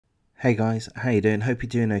Hey guys, how you doing? Hope you're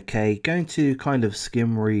doing okay. Going to kind of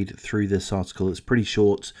skim read through this article. It's pretty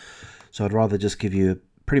short, so I'd rather just give you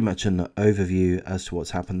pretty much an overview as to what's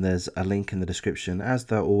happened. There's a link in the description, as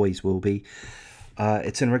there always will be.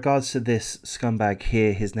 It's in regards to this scumbag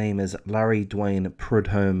here. His name is Larry Dwayne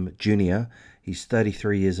Prudhomme Jr. He's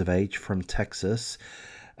 33 years of age, from Texas,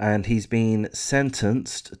 and he's been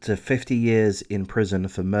sentenced to 50 years in prison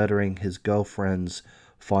for murdering his girlfriend's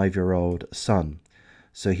 5-year-old son.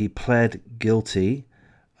 So he pled guilty.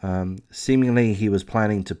 Seemingly he was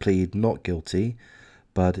planning to plead not guilty,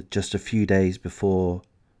 but just a few days before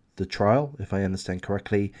the trial, if I understand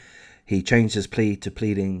correctly, he changed his plea to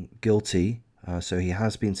pleading guilty. So he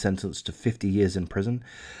has been sentenced to 50 years in prison.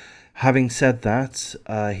 Having said that,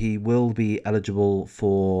 he will be eligible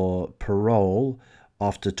for parole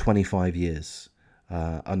after 25 years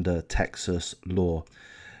under Texas law.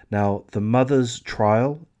 Now, the mother's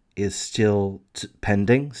trial is still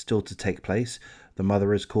pending, still to take place. The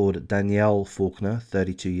mother is called Danielle Faulkner,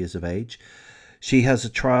 32 years of age. She has a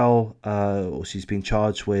trial, or she's been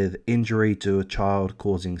charged with injury to a child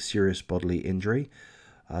causing serious bodily injury.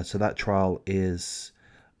 So that trial is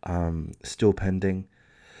still pending.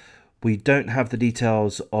 We don't have the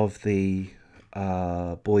details of the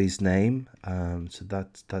boy's name, so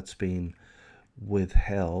that's been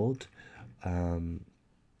withheld.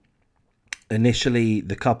 Initially,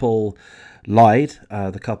 the couple lied.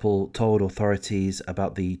 The couple told authorities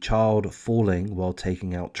about the child falling while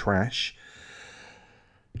taking out trash.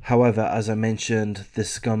 However, as I mentioned,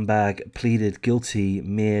 this scumbag pleaded guilty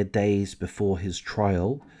mere days before his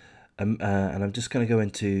trial. And I'm just going to go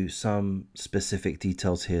into some specific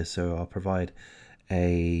details here, so I'll provide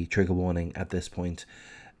a trigger warning at this point.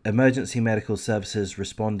 Emergency medical services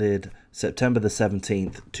responded September the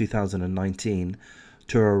 17th, 2019,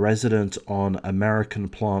 to a resident on American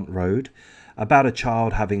Plant Road about a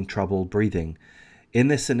child having trouble breathing. In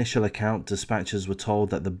this initial account, dispatchers were told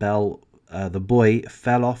that the boy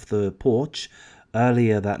fell off the porch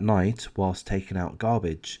earlier that night whilst taking out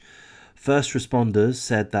garbage. First responders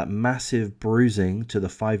said that massive bruising to the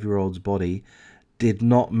 5-year-old's body did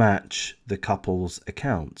not match the couple's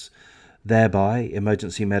accounts. Thereby,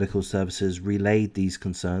 emergency medical services relayed these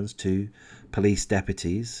concerns to police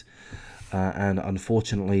deputies. And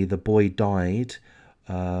unfortunately, the boy died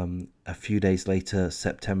a few days later,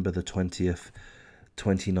 September the 20th,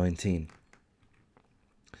 2019.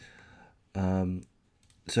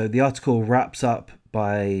 So the article wraps up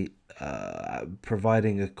by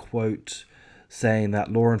providing a quote saying that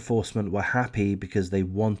law enforcement were happy because they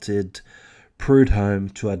wanted Prudhomme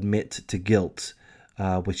to admit to guilt,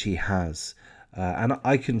 which he has. And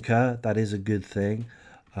I concur, that is a good thing.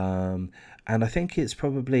 And I think it's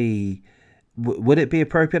probably... would it be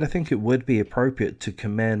appropriate? I think it would be appropriate to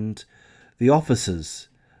commend the officers.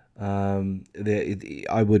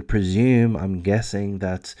 I would presume, I'm guessing,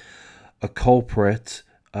 that a culprit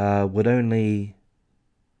would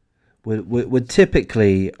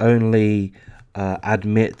typically only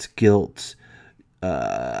admit guilt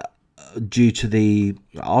due to the,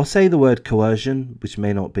 I'll say the word coercion, which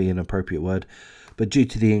may not be an appropriate word, but due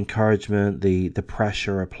to the encouragement, the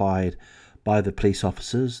pressure applied by the police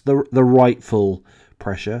officers, the rightful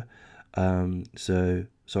pressure. So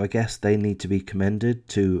I guess they need to be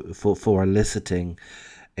commended for eliciting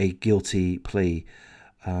a guilty plea.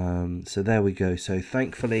 So there we go. So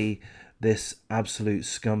thankfully, this absolute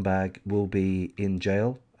scumbag will be in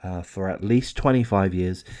jail for at least 25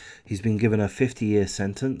 years. He's been given a 50-year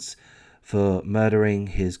sentence for murdering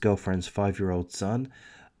his girlfriend's 5-year-old son.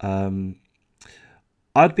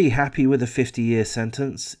 I'd be happy with a 50-year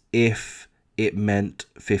sentence if it meant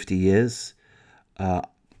 50 years.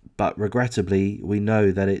 But regrettably, we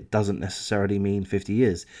know that it doesn't necessarily mean 50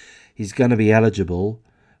 years. He's going to be eligible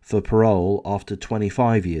for parole after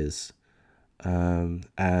 25 years.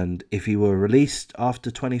 And if he were released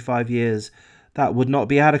after 25 years, that would not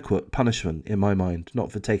be adequate punishment in my mind,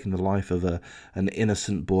 not for taking the life of an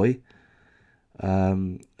innocent boy.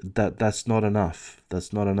 That's not enough.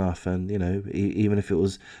 That's not enough. And, you know, even if it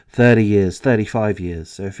was 30 years, 35 years.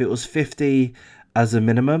 So if it was 50 as a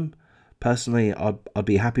minimum, personally, I'd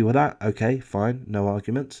be happy with that. Okay, fine, no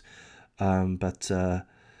arguments. But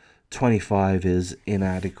 25 is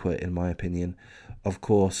inadequate in my opinion. Of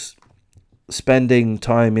course, spending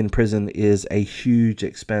time in prison is a huge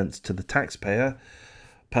expense to the taxpayer.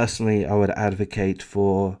 Personally, I would advocate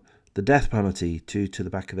for the death penalty, to the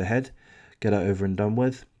back of the head, get it over and done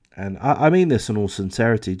with. And I mean this in all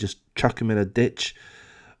sincerity. Just chuck them in a ditch,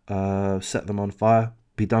 set them on fire,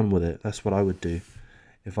 be done with it. That's what I would do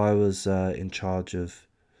if I was in charge of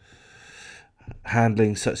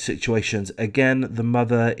handling such situations. Again, the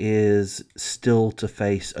mother is still to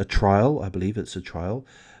face a trial. I believe it's a trial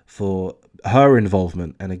for her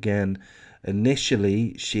involvement. And again,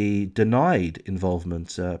 initially she denied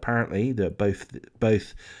involvement. Apparently, that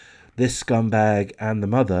both this scumbag and the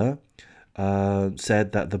mother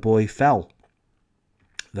said that the boy fell.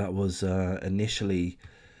 That was initially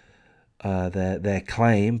their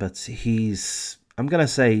claim, but he's, I'm going to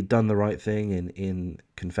say, done the right thing in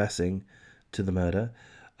confessing to the murder,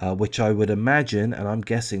 which I would imagine, and I'm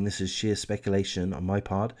guessing this is sheer speculation on my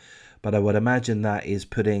part, but I would imagine that is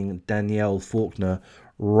putting Danielle Faulkner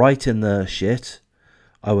right in the shit.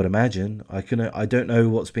 I would imagine. I don't know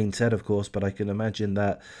what's been said, of course, but I can imagine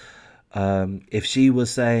that if she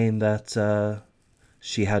was saying that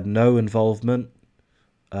she had no involvement,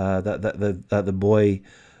 that the boy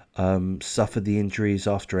suffered the injuries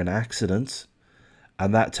after an accident,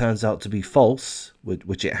 and that turns out to be false,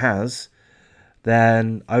 which it has,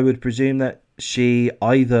 then I would presume that she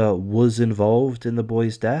either was involved in the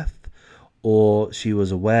boy's death or she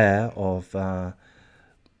was aware of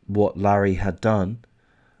what Larry had done,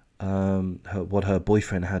 what her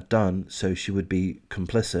boyfriend had done, so she would be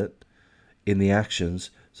complicit in the actions.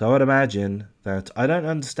 So I would imagine that, I don't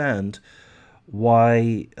understand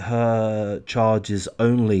why her charge is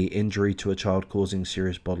only injury to a child causing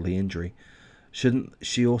serious bodily injury. Shouldn't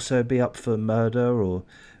she also be up for murder or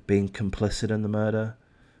being complicit in the murder,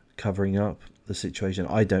 covering up the situation?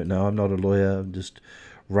 I don't know. I'm not a lawyer. I'm just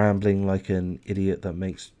rambling like an idiot that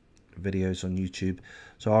makes videos on YouTube.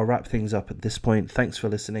 So I'll wrap things up at this point. Thanks for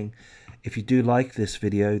listening. If you do like this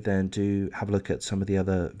video, then do have a look at some of the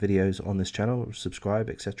other videos on this channel, subscribe,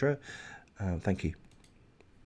 etc. Thank you.